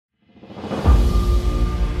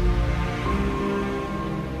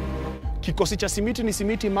Kikosi cha simiti ni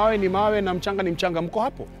simiti, mawe ni mawe na mchanga ni mchanga. Mko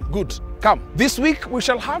hapo? Good. Come. This week we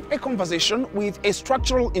shall have a conversation with a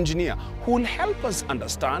structural engineer who will help us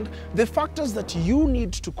understand the factors that you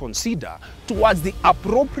need to consider towards the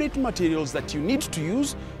appropriate materials that you need to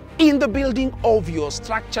use in the building of your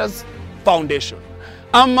structure's foundation.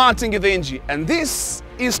 I'm Martin Githenji, and this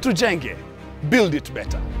is Tujenge. Build it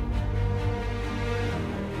better.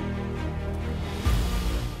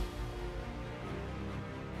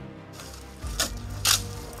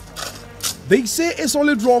 They say a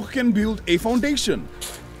solid rock can build a foundation.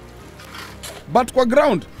 But kwa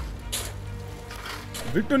ground,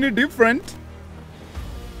 vitu ni different.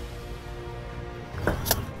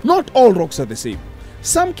 Not all rocks are the same.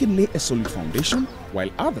 Some can lay a solid foundation, while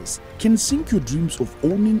others can sink your dreams of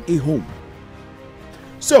owning a home.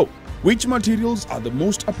 So, which materials are the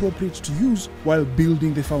most appropriate to use while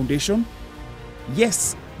building the foundation?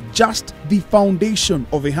 Yes, just the foundation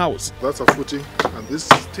of a house. That's a footing, and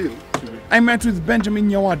this is steel. I met with Benjamin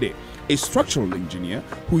Nyawade, a structural engineer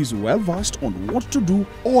who is well versed on what to do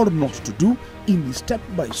or not to do in the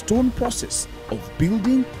step-by-stone process of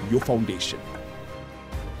building your foundation.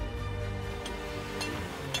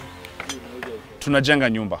 Tunajenga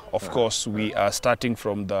nyumba. Of course, we are starting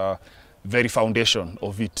from the very foundation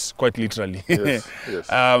of it, quite literally. Yes,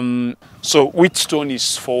 yes. So which stone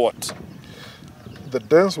is for what? The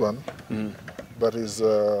dense one, that is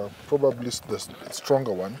probably the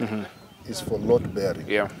stronger one, is for load bearing.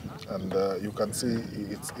 Yeah. And you can see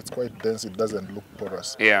it's quite dense. It doesn't look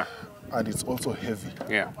porous. Yeah. And it's also heavy.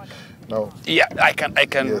 Yeah. Now. Yeah, I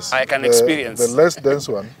can Yes, experience. The less dense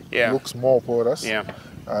one Yeah. looks more porous. Yeah.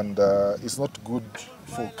 And it's not good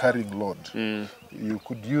for carrying load. You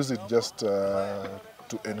could use it just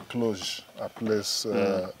to enclose a place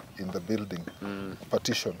in the building,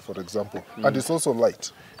 partition, for example. And it's also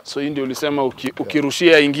light. So hii ndio ulisema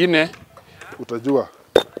ukirushia ingine Utajua.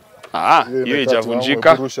 Hiyo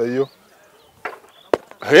ijavunjika. Ukirusha hiyo.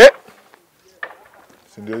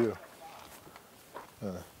 Si ndio hiyo?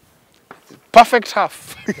 Perfect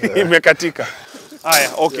half. Imekatika. Haya,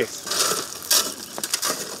 okay. Yes.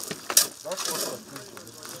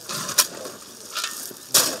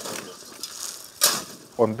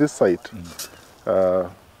 On this site,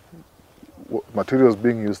 materials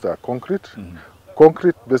being used are concrete.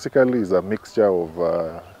 Concrete basically is a mixture of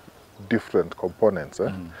different components.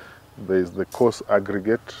 There is the coarse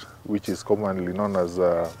aggregate, which is commonly known as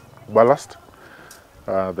ballast.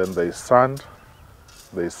 Then there is sand,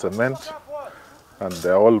 there is cement, and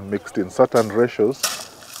they're all mixed in certain ratios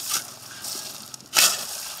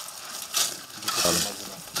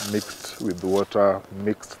and mixed with water,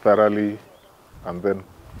 mixed thoroughly, and then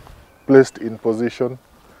placed in position,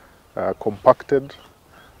 compacted,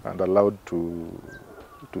 and allowed to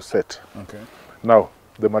set. Okay. Now,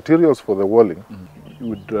 the materials for the walling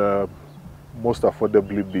would most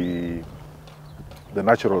affordably be the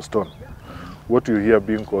natural stone. What you hear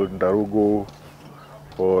being called Ndarugo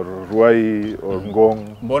or Ruai or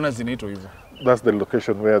Ngong. Mbona zinaitwa hivyo? That's the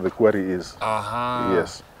location where the quarry is. Aha.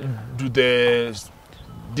 Yes. Do the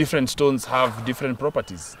different stones have different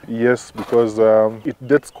properties? Yes, because it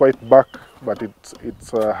dates quite back, but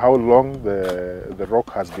it's how long the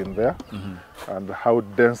rock has been there and how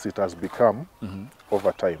dense it has become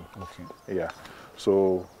over time. Okay. Yeah.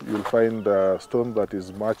 So you'll find a stone that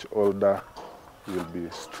is much older will be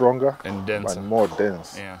stronger and denser and more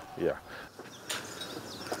dense. Yeah. Yeah.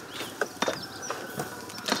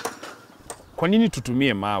 Kwa nini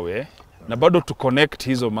tutumie mawe na bado tu connect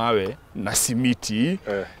hizo mawe na simiti?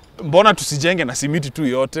 Mbona tusijenge na simiti tu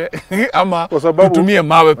yote ama tutumie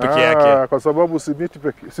mawe peke yake? Kwa sababu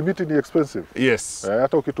simiti ni expensive. Yes.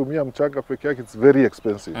 Hata ukitumia mchanga peke yake it's very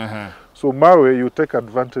expensive. So mawe you take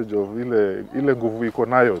advantage of ile nguvu iko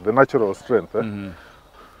nayo, the natural strength.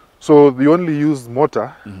 So they only use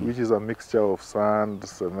mortar, which is a mixture of sand,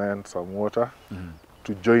 cement, some water,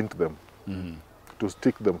 to joint them, to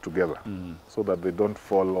stick them together, so that they don't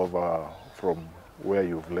fall over from where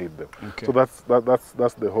you've laid them. Okay. So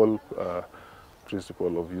that's the whole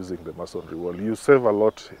principle of using the masonry wall. You save a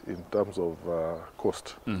lot in terms of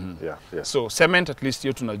cost. Yeah, yes. So cement, at least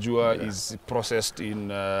hiyo tunajua, is processed in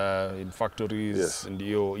factories. Yes. And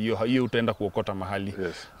hiyo utaenda kuokota mahali.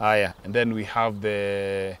 Yes. Haya, and then we have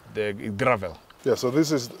the gravel. Yeah, so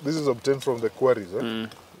this is obtained from the quarries,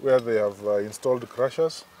 where they have installed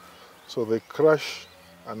crushers. So they crush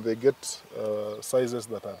and they get sizes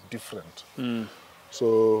that are different.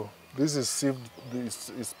 So this is sieved,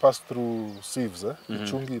 this is passed through sieves.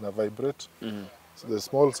 Chungi ina vibrate. So the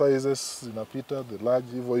small sizes zinapita, the large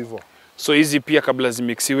hivyo. So hizi pia kabla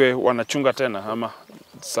zimixiwe wanachunga tena ama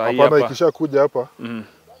saa hii hapa? hapa Ikisha kuja hapa,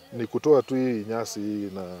 Ni kutoa tu hii nyasi hii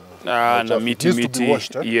na uchafu. miti It needs to be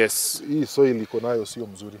washed, yes. Hii soil iko nayo sio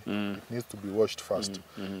mzuri. It needs to be washed first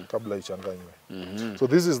kabla ichanganywe. So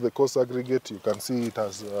this is the coarse aggregate. You can see it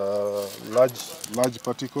has large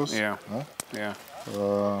particles. Yeah. Yeah.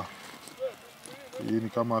 Hii ni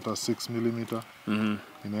kama hata 6 mm.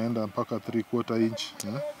 Inaenda mpaka 3/4 inch.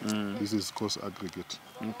 This is coarse aggregate.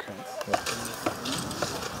 Okay.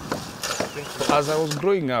 As I was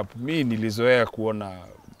growing up, mi nilizoea kuona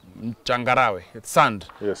changarawe, sand,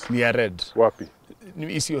 Yes. ni ya red. Wapi?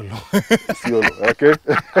 Isiolo. Isiolo, okay.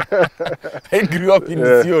 I grew up in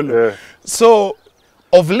Isiolo. So,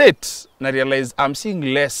 of late, I realized I'm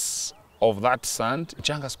seeing less of that sand.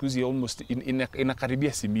 Changa siku hizi almost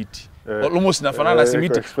inakaribia simiti. Almost inafanana na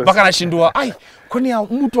simiti. Mpaka nashindwa, ai, kwani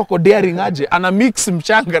mtu ako daring aje ana mix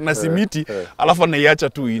mchanga na simiti alafu anaiacha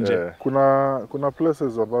tu nje. Kuna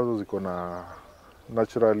places ambazo ziko na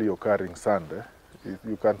naturally occurring sand.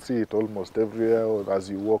 You can see it almost everywhere. As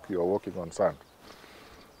you walk, you are walking on sand.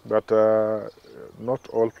 But not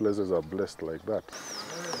all places are blessed like that.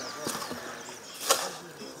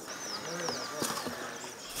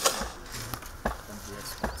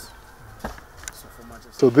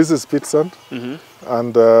 So this is pit sand,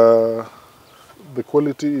 and the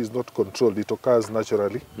quality is not controlled. It occurs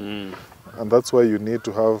naturally, and that's why you need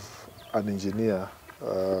to have an engineer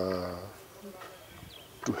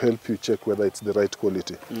to help you check whether it's the right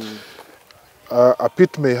quality. A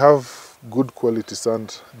pit may have good quality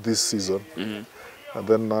sand this season, and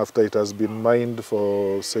then after it has been mined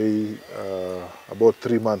for, say, about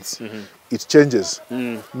 3 months, it changes.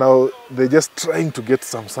 Now they're just trying to get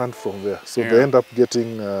some sand from there, so they end up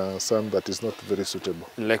getting sand that is not very suitable.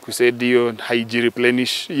 Like we said, you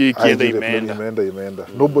replenish, imeenda.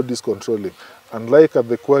 Nobody's controlling. Unlike at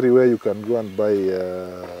the quarry where you can go and buy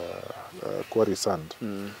quarry sand,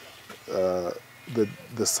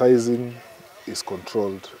 the sizing is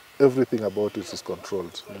controlled. Everything about it is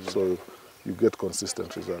controlled, so you get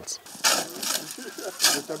consistent results.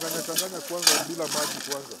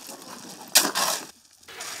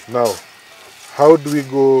 Now, how do we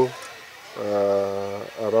go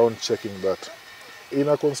around checking that? In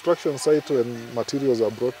a construction site, when materials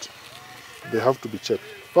are brought, they have to be checked.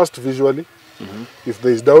 First, visually. If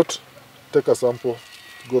there is doubt, take a sample,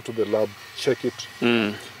 go to the lab, check it.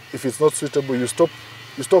 If it's not suitable, you stop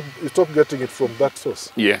getting it from that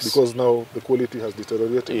source. Yes. Because now the quality has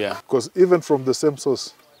deteriorated. Yeah. Because even from the same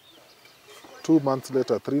source, 2 months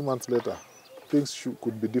later, 3 months later, things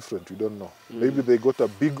could be different. You don't know. Maybe they got a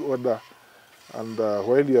big order, and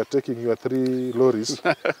while you are taking your 3 lorries,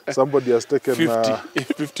 somebody has taken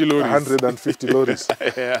 50 lorries. 150 lorries.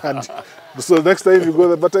 And so next time you go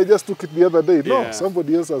there, but I just took it the other day. No,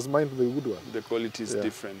 somebody else has mined the good one. The quality is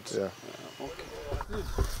different. Yeah. Okay.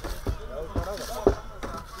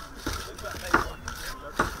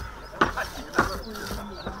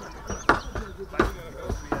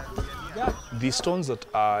 The stones that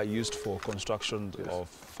are used for construction of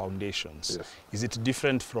foundations, is it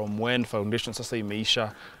different from when foundations sasa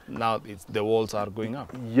imeisha, now the walls are going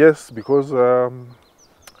up? Yes, because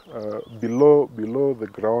below the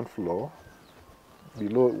ground floor,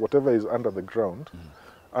 below whatever is under the ground,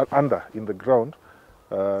 in the ground,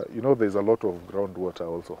 you know, there's a lot of groundwater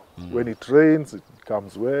also. When it rains, it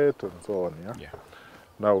becomes wet and so on. Yeah.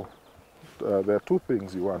 Now, there are 2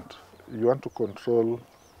 things you want. You want to control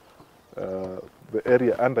the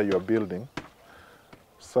area under your building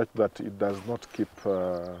such that it does not keep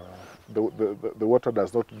the water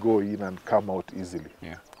does not go in and come out easily.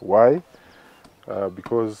 Why?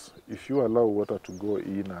 Because if you allow water to go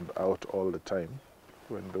in and out all the time,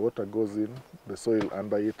 when the water goes in, the soil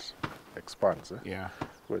under it expands.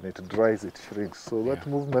 When it dries, it shrinks. So that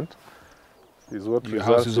movement is what your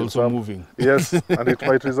results house is also moving. Yes, and it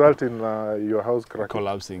might result in your house cracking.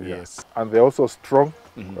 Collapsing, yes. And they're also strong,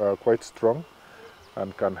 quite strong,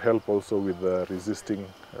 and can help also with resisting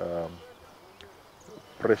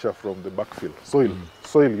pressure from the backfill.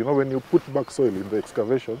 Soil, you know, when you put back soil in the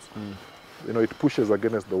excavations, you know, it pushes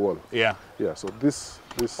against the wall. Yeah, so this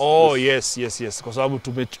Oh, yes. Kwa sababu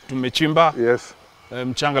tumechimba. Yes.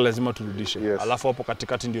 Mchanga lazima turudishe. Alafu hapo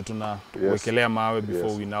katikati ndio tunawekelea mawe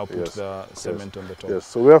before we now put the cement on the top.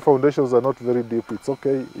 Yes, so where foundations are not very deep, it's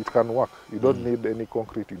okay, it can work. You don't need any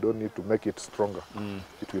concrete, you don't need to make it stronger.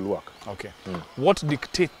 It will work. Okay. What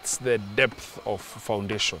dictates the depth of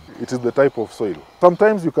foundation? It is the type of soil.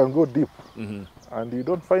 Sometimes you can go deep and you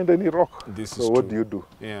don't find any rock. So what do you do?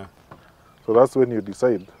 So that's when you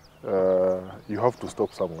decide you have to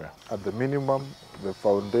stop somewhere. At the minimum, the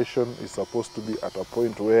foundation is supposed to be at a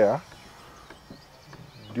point where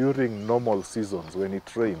during normal seasons, when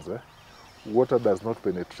it rains, water does not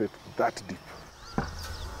penetrate that deep.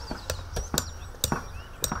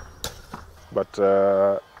 But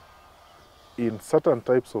in certain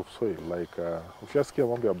types of soil, like ushasikia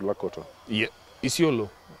mambo ya black cotton. Yeah. Isiolo.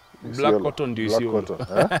 Black cotton ndio Isiolo. Black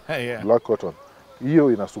cotton, Yeah. Black cotton.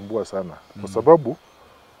 Hiyo inasumbua sana kwa sababu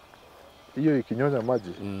hiyo ikinyonya maji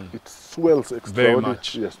it swells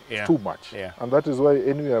extraordinarily. Yes, Yeah. too much. Yeah. And that is why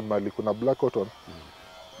anywhere mali kuna black cotton,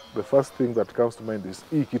 the first thing that comes to mind is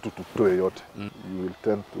hii kitu tutoe yote. You will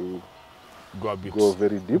tend to Go a bit go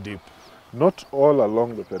very deep. Not all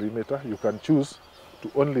along the perimeter. You can choose to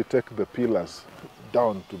only take the pillars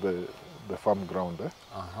down to the farm ground,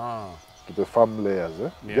 to the farm layers,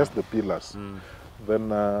 Yeah. just the pillars. Then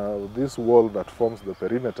this wall that forms the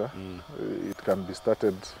perimeter, it can be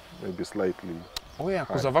started maybe slightly. Oh yeah,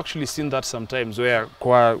 because I've actually seen that sometimes where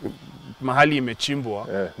kwa mahali imechimbwa,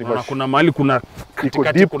 na kuna mahali kuna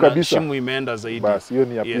katikati deep kuna kabisa. shimo imeenda zaidi. Bas, hiyo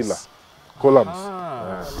ni ya Yes. pillar. Columns.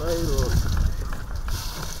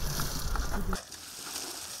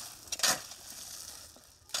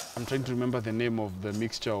 I'm trying to remember the name of the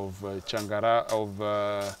mixture of changara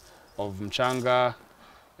of mchanga,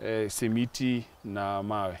 simiti na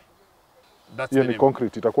mawe. That's Hiyo the ni name.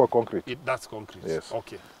 concrete, itakuwa concrete. That's concrete. Yes.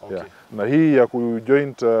 Okay. Okay. Yeah. Na hii ya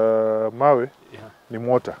kujoint mawe Yeah. ni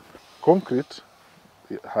mortar. Concrete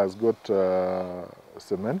has got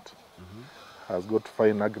cement, has got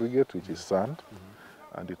fine aggregate, which is sand,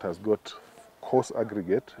 and it has got coarse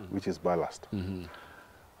aggregate, which is ballast. And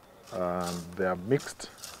they are mixed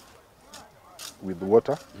with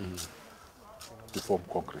water to form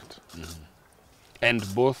concrete. And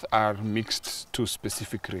both are mixed to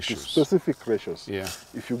specific ratios. Specific ratios. Yeah.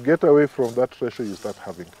 If you get away from that ratio, you start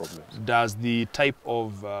having problems. Does the type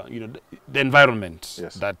of, the environment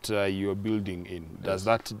Yes. that you're building in, does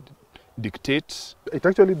that dictate? It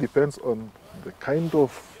actually depends on the kind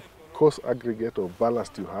of coarse aggregate or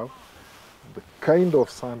ballast you have, the kind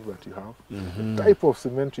of sand that you have, the type of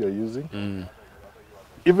cement you're using.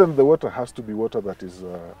 Even the water has to be water that is,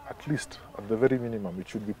 at least, at the very minimum, it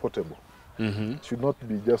should be potable. It should not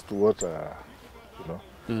be just water,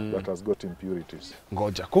 that has got impurities.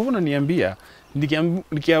 Ngoja. Kwa hivyo unaniambia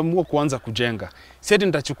nikiamua kuanza kujenga, si ati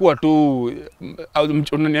nitachukua tu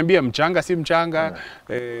unaniambia mchanga si mchanga,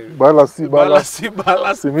 Ballast si ballast ballast, si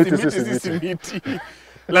ballast, simiti si simiti si simiti. simiti.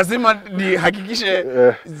 Lazima nihakikishe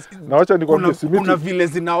Na wacha nikwambie kuna vile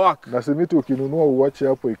zina work. na simiti ukinunua uache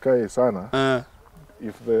hapo ikae sana.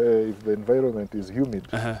 If the environment is humid,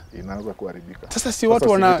 inaanza kuharibika. Sasa si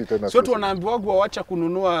watu wanaambiwa waacha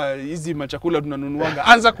kununua hizi machakula tunanunuaga.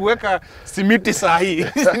 Anza kuweka simiti saa hii.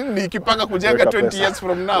 Nikipanga kujenga 20 years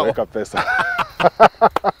from now. Weka pesa.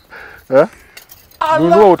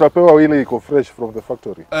 Nunua utapewa ile iko fresh from the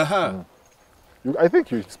factory. I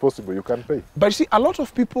think it's possible, you can pay. But you see, a lot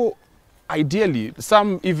of people, ideally,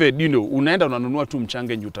 some even, unaenda unanunua tu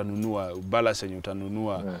mchanga yenye utanunua, ballast yenye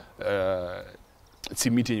utanunua,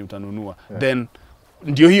 simiti yenye utanunua. Then,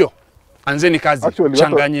 ndio hiyo. Anzeni kazi, Actually,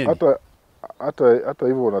 changanyeni. hata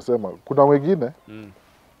hivyo unasema, kuna wengine,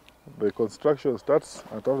 the construction starts,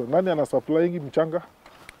 nani ana supply mchanga?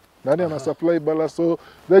 Nani ana supply ballast? So,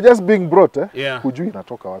 they're just being brought, Yeah. Hujui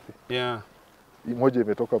inatoka wapi. Yeah. Moja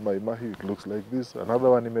imetoka Mai Mahiu, it looks like this. Another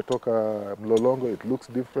one imetoka Mlolongo, it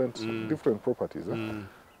looks different. Different properties.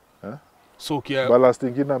 So, Ballast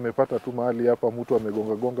ingine amepata tu mahali hapa, mtu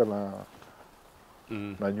amegonga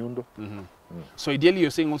na nyundo. So ideally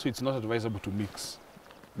you're saying also it's not advisable to mix.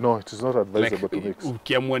 No, it is not advisable to mix.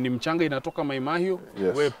 Ukiamua ni mchanga inatoka Mai Mahiu,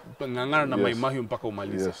 Yes. we ngangana na Yes. Mai Mahiu mpaka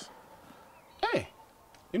umalize. Yes. Hey,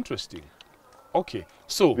 interesting. Okay,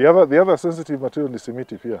 so The other sensitive material ni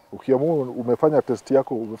simiti pia. Ukiamua umefanya test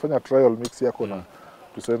yako, umefanya trial mix yako na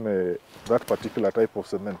tuseme that particular type of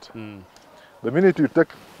cement. The minute you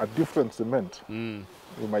take a different cement,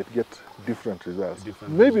 you might get different results.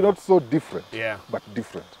 Maybe not so different, but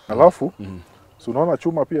different. Alafu, so unaona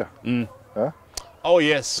chuma pia. Oh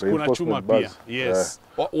yes, kuna Reinforcement chuma bars. pia. Yes.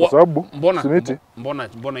 Kwa sababu simiti,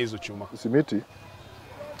 mbona hizo chuma? simiti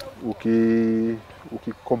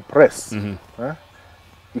ukicompress,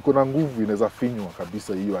 iko na nguvu, inaweza finywa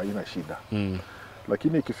kabisa, hiyo haina shida.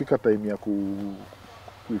 Lakini ikifika time ya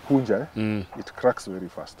kuikunja, it cracks very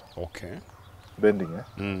fast. Okay. Bending,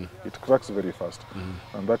 it cracks very fast.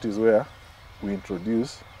 And that is where we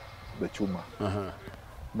introduce the chuma.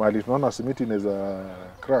 Mahali tunaona simiti inaweza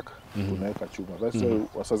crack, tunaweka chuma. That's why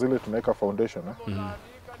wasa zile tunaweka foundation.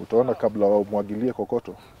 Utaona kabla wamwagilie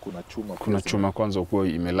kokoto, kuna chuma. Kuna chuma kwanza ukuwa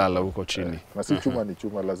imelala huko chini. Na si chuma ni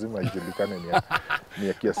chuma, lazima ijulikane ni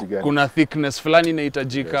ya kiasi gani. Kuna thickness fulani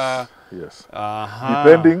inahitajika. Yes.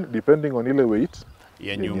 Aha. Depending on ile weight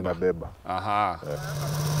ya nyumba inabeba. Aha.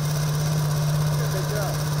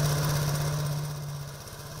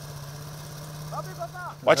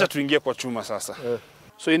 Wacha tuingie kwa chuma sasa.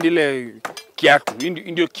 So ndile kiatu,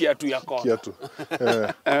 ndio kiatu yako. Kiatu.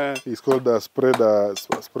 It's called a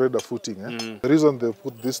spreader footing. The reason they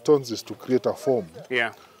put these stones is to create a foam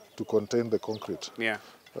to contain the concrete.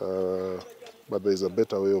 But there is a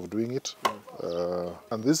better way of doing it.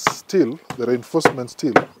 And this steel, the reinforcement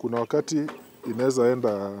steel, kuna wakati inaweza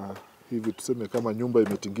enda hivi tuseme kama nyumba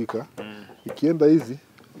imetingika. Ikienda hivi,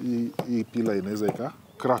 hii pila inaweza ika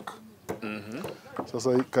crack.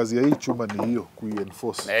 Sasa kazi ya hii chuma ni hiyo,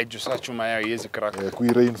 kui-enforce. Sasa chuma yao iweze crack.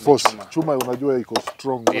 Kui-reinforce. Chuma unajua iko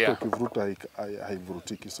strong, hata ukivuruta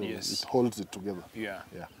haivurutiki, so it holds it together.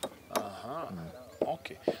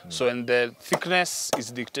 Okay. So and the thickness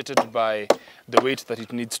is dictated by the weight that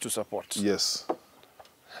it needs to support. Yes.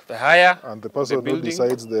 The higher and the person who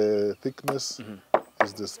decides the thickness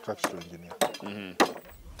is the structural engineer.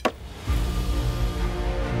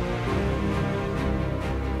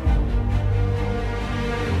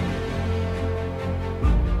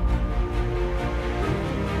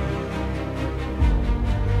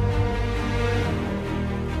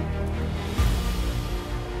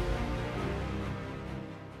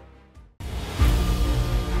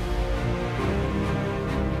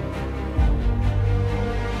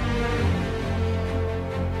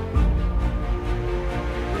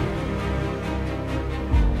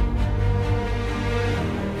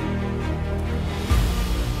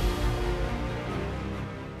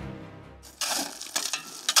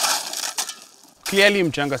 Clearly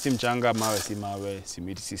mchanga si mchanga, mawe si mawe,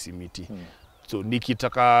 simiti si simiti. So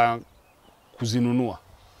nikitaka kuzinunua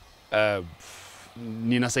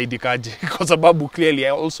ninasaidikaje? Kwa sababu clearly I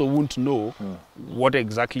also want to know what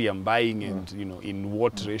exactly I'm buying and you know in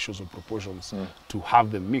what ratios or proportions to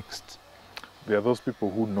have them mixed. There are those people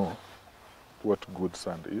who know what good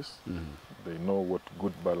sand is. They know what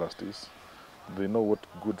good ballast is. They know what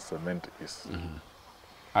good cement is.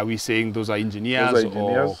 Are we saying those are engineers, those are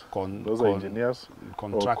engineers or those are engineers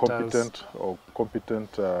contractors? or competent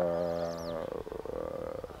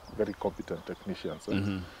very competent technicians.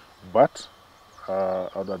 But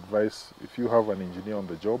I'd advise, if you have an engineer on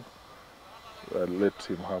the job, let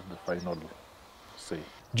him have the final say.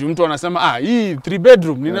 Juu mtu anasema hii 3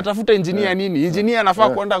 bedroom ninatafuta engineer nini? Engineer anafaa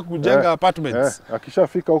kwenda kujenga apartments.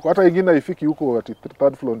 Akishafika huko hata ingine haifiki huko at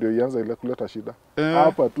 3rd floor ndio ianza ile kuleta shida.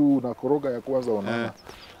 Hapa tu unakoroga ya kwanza unaona.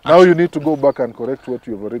 Now you need to go back and correct what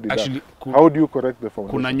you have already done. How do you correct the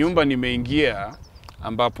foundation? Kuna nyumba nimeingia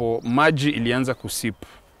ambapo maji ilianza kusip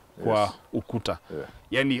kwa ukuta.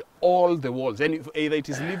 Yani all the walls, yani either it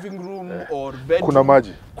is living room or bedroom.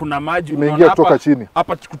 Kuna maji imeingia kutoka chini.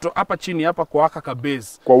 Hapa chini hapa kwa haka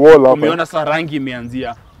base. Kwa wall hapa. Umeona sasa rangi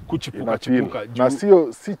imeanzia kuchipuka. Na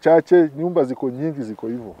si chache, nyumba ziko nyingi ziko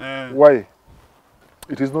hivyo. Why?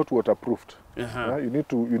 It is not waterproofed. You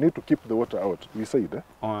need to keep the water out. We said,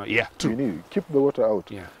 true. You need to keep the water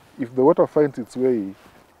out. If the water finds its way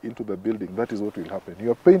into the building, that is what will happen.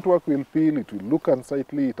 Your paintwork will peel, it will look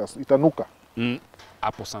unsightly, itanuka.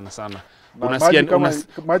 Hapo sana.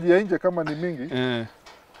 Maji ya nje kama ni mingi,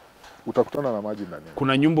 utakutana na maji ndani.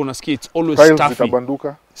 Kuna nyumba unasikia it's always stuffy.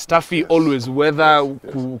 Zitabanduka. Stuffy always, whether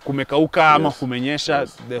kumekauka ama kumenyesha,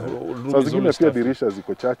 the room is always stuffy. Pia dirisha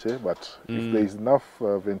ziko chache, but if there is enough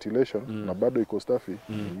ventilation, na bado iko stuffy,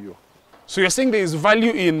 hiyo. So you're saying there is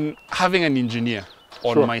value in having an engineer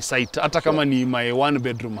on my site, hata kama ni my 1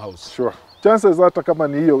 bedroom house? Sure. Chances hata kama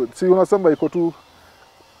ni hiyo, si unasema iko tu,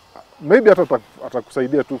 maybe hata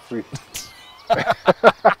atakusaidia tu free.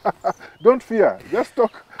 Don't fear, just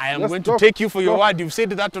talk. I am going to take you for your word. You've said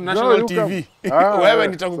that on national TV. Wewe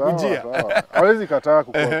nitakukujia. Hawezi kataa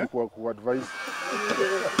kuadvise.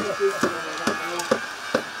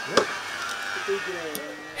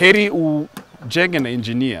 Heri ujenge na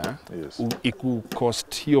engineer,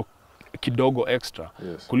 ikucost hiyo kidogo extra,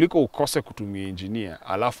 kuliko ukose kutumia engineer,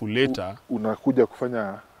 alafu later unakuja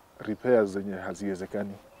kufanya repairs zenye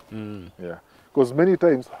haziwezekani. Because many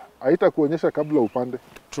times haitakuonyesha kabla upande.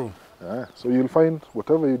 True. So you'll find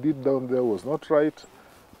whatever you did down there was not right.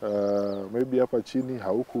 Maybe hapa chini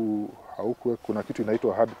hauku kuna kitu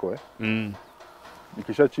inaitwa hardcore.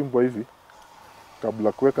 Ikishachimbwa hivi,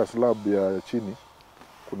 kabla kuweka slab ya chini,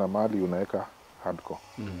 kuna mahali unaweka hardcore.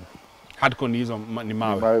 Hardcore ni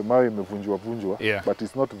mawe. Mawe imevunjwa, but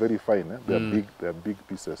it's not very fine. They are big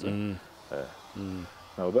pieces.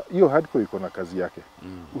 Now hiyo hardcore iko na kazi yake.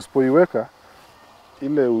 Usipoiweka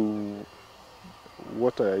ile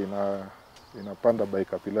water inapanda by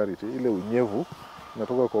capillarity, ile unyevu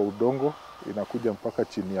inatoka kwa udongo inakuja mpaka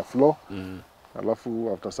chini ya floor.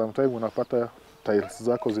 Alafu after some time unapata tiles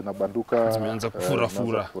zako zinabanduka, Zimeanza kufura-fura.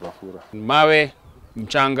 zinaanza kufura-fura. Mawe,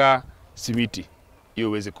 mchanga, simiti, hiyo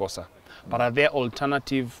huwezi kosa. But are there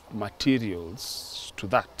alternative materials to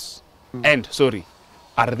that? And, sorry,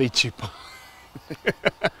 are they cheaper?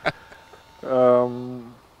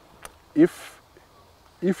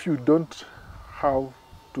 If you don't have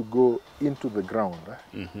to go into the ground,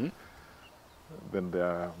 then there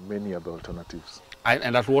are many other alternatives.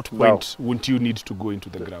 And at what point wouldn't you need to go into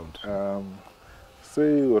the ground?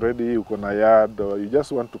 Say already uko na yard, or you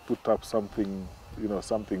just want to put up something, you know,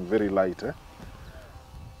 something very light,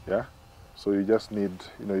 yeah. So you just need,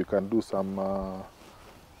 you know, you can do some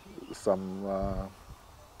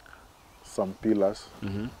pillars,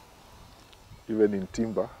 even in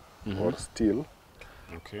timber or steel.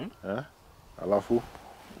 Okay. Alafu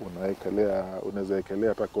unaweza ekelea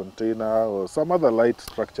hata container or some other light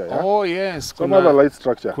structure, yeah? Oh yes, Some other light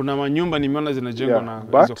structure. Kuna manyumba nimeona zinajengwa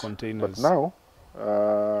na hizo containers. But now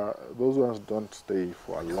those ones don't stay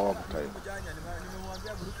for a long time.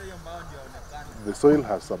 The soil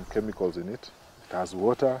has some chemicals in it. It has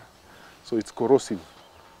water, so it's corrosive.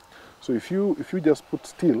 So if you just put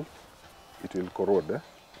steel, it will corrode.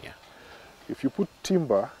 Yeah. If you put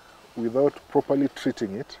timber without properly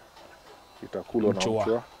treating it, itakulwa na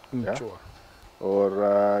mchwa. Yeah?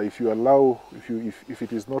 Or if you allow, if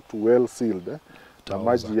it is not well sealed, na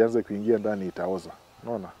maji ianze kuingia ndani itaoza.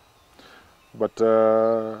 Unaona? But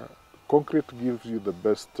concrete gives you the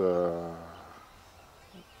best.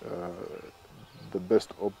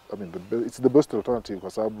 It's the best alternative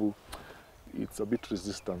kwa sababu it's a bit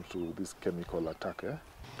resistant to this chemical attack.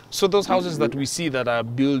 So those houses that we see that are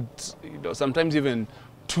built, you know, sometimes even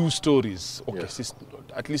 2 stories. Okay, Yes.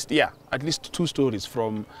 at least 2 stories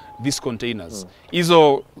from these containers.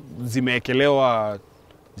 Hizo zimeekelewa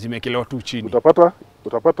tu chini.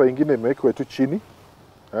 Utapata ingine imewekwa tu chini,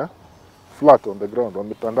 flat on the ground,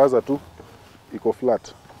 wametandaza tu iko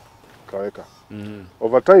flat kaweka.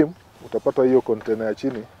 Over time utapata hiyo container ya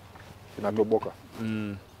chini inatoboka.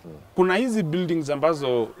 Kuna hizi buildings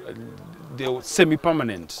ambazo they're semi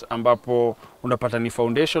permanent, ambapo unapata ni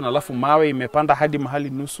foundation alafu mawe imepanda hadi mahali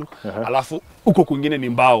nusu, alafu huko kwingine ni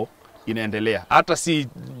mbao inaendelea. Hata si,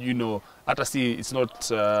 you know,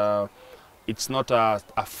 it's not a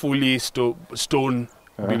fully stone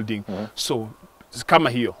building. So kama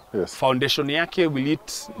hiyo, Yes. foundation yake, will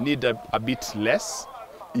it need a bit less?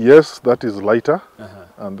 Yes, that is lighter,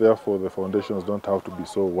 and therefore the foundations don't have to be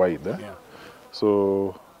so wide. Yeah.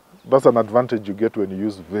 So that's an advantage you get when you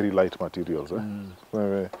use very light materials.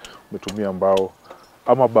 Umetumia mbao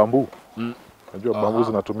ama bamboo. Unajua bamboo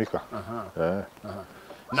zinatumika.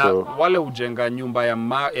 Na wale hujenga nyumba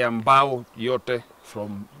ya mbao yote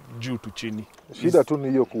from juu to chini. Shida tu ni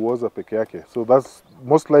hiyo kuoza peke yake. So that's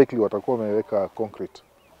most likely watakuwa wameweka concrete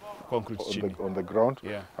Chini. on the ground.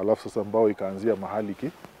 Yeah. Alafu sasa mbao ikaanzia mahali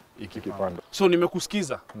ikipanda. So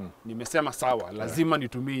nimekusikiza, nimesema sawa, lazima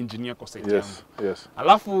nitumie engineer kwa site yangu. Yes.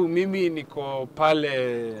 Alafu mimi niko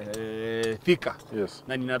pale Thika, Yes.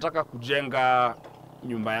 na ninataka kujenga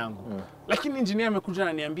nyumba yangu. Lakini engineer amekuja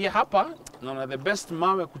na niambia hapa, naona the best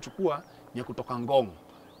mawe kuchukua ni ya kutoka Ngong,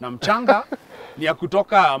 na mchanga ni ya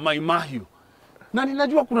kutoka Mai Mahiu. Na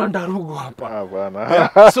ninajua kuna Ndarugu hapa.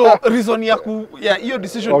 Bana. So reason ya hiyo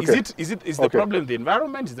decision, Okay. is the problem the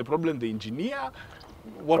environment, is the problem the engineer?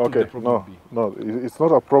 What would the problem be? No, it's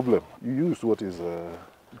not a problem. You use what is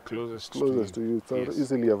Closest to you. It's Yes.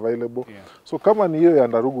 easily available. Yeah. So kama ni hiyo ya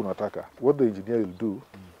Ndarugu unataka, what the engineer will do,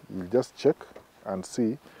 will just check and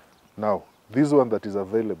see, now, this one that is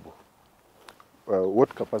available,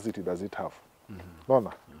 what capacity does it have?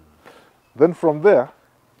 Naona? Then from there,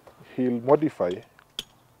 he'll modify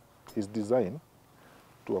his design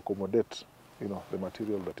to accommodate, you know, the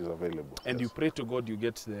material that is available. And Yes. you pray to God you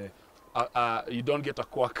get you don't get a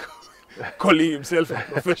quack calling himself a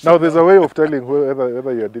professional. Now there's a way of telling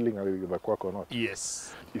whether you are dealing with a quack or not.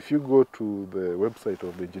 Yes. If you go to the website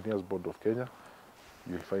of the Engineers Board of Kenya,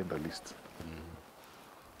 you'll find a list.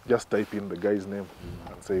 Just type in the guy's name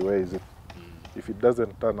and say, where is it? If it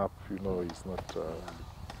doesn't turn up, you know it's not,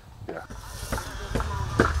 yeah.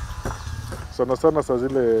 Sana sana saa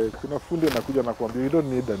zile kuna fundi anakuja na kuambia, you don't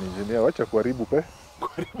need an engineer, wacha kuharibu pesa.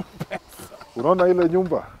 Unaona ile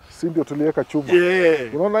nyumba, si ndio tuliweka chuma?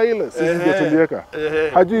 Yeah. Unaona ile, si ndio tuliweka?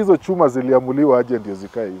 Hajui hizo chuma ziliamuliwa aje ndio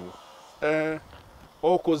zikae hivyo.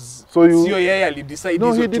 Cause So you- sio yeye alidecide No,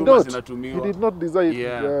 hizo he did chuma not. zinatumiwa. He did not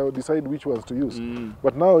decide which ones to use.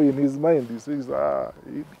 But now in his mind he says,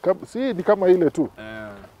 see ni kama ile tu.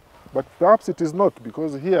 But perhaps it is not,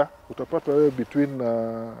 because here utapata wewe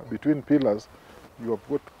between pillars you have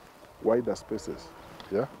got wider spaces.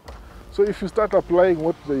 Yeah. So if you start applying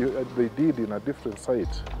what they did in a different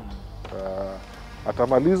site,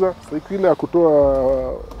 atamaliza siku ile ya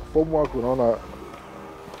kutoa formwork, unaona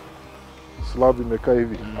slab imekaa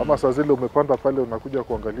hivi. Ama saa zile umepanda pale, unakuja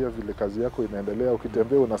kuangalia vile kazi yako inaendelea,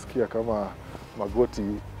 ukitembea unasikia kama magoti,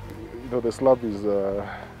 the slab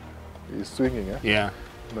is swinging, Yeah.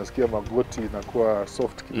 Unasikia magoti inakuwa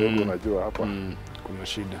soft kidogo, unajua hapa kuna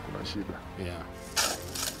shida. Yeah.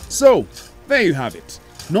 So, there you have it.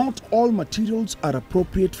 Not all materials are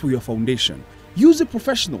appropriate for your foundation. Use a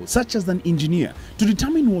professional, such as an engineer, to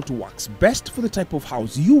determine what works best for the type of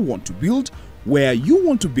house you want to build, where you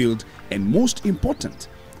want to build, and most important,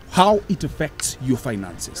 how it affects your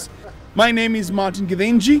finances. My name is Martin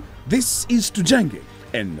Githinji. This is Tujenge,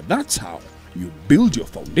 and that's how you build your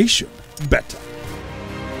foundation better.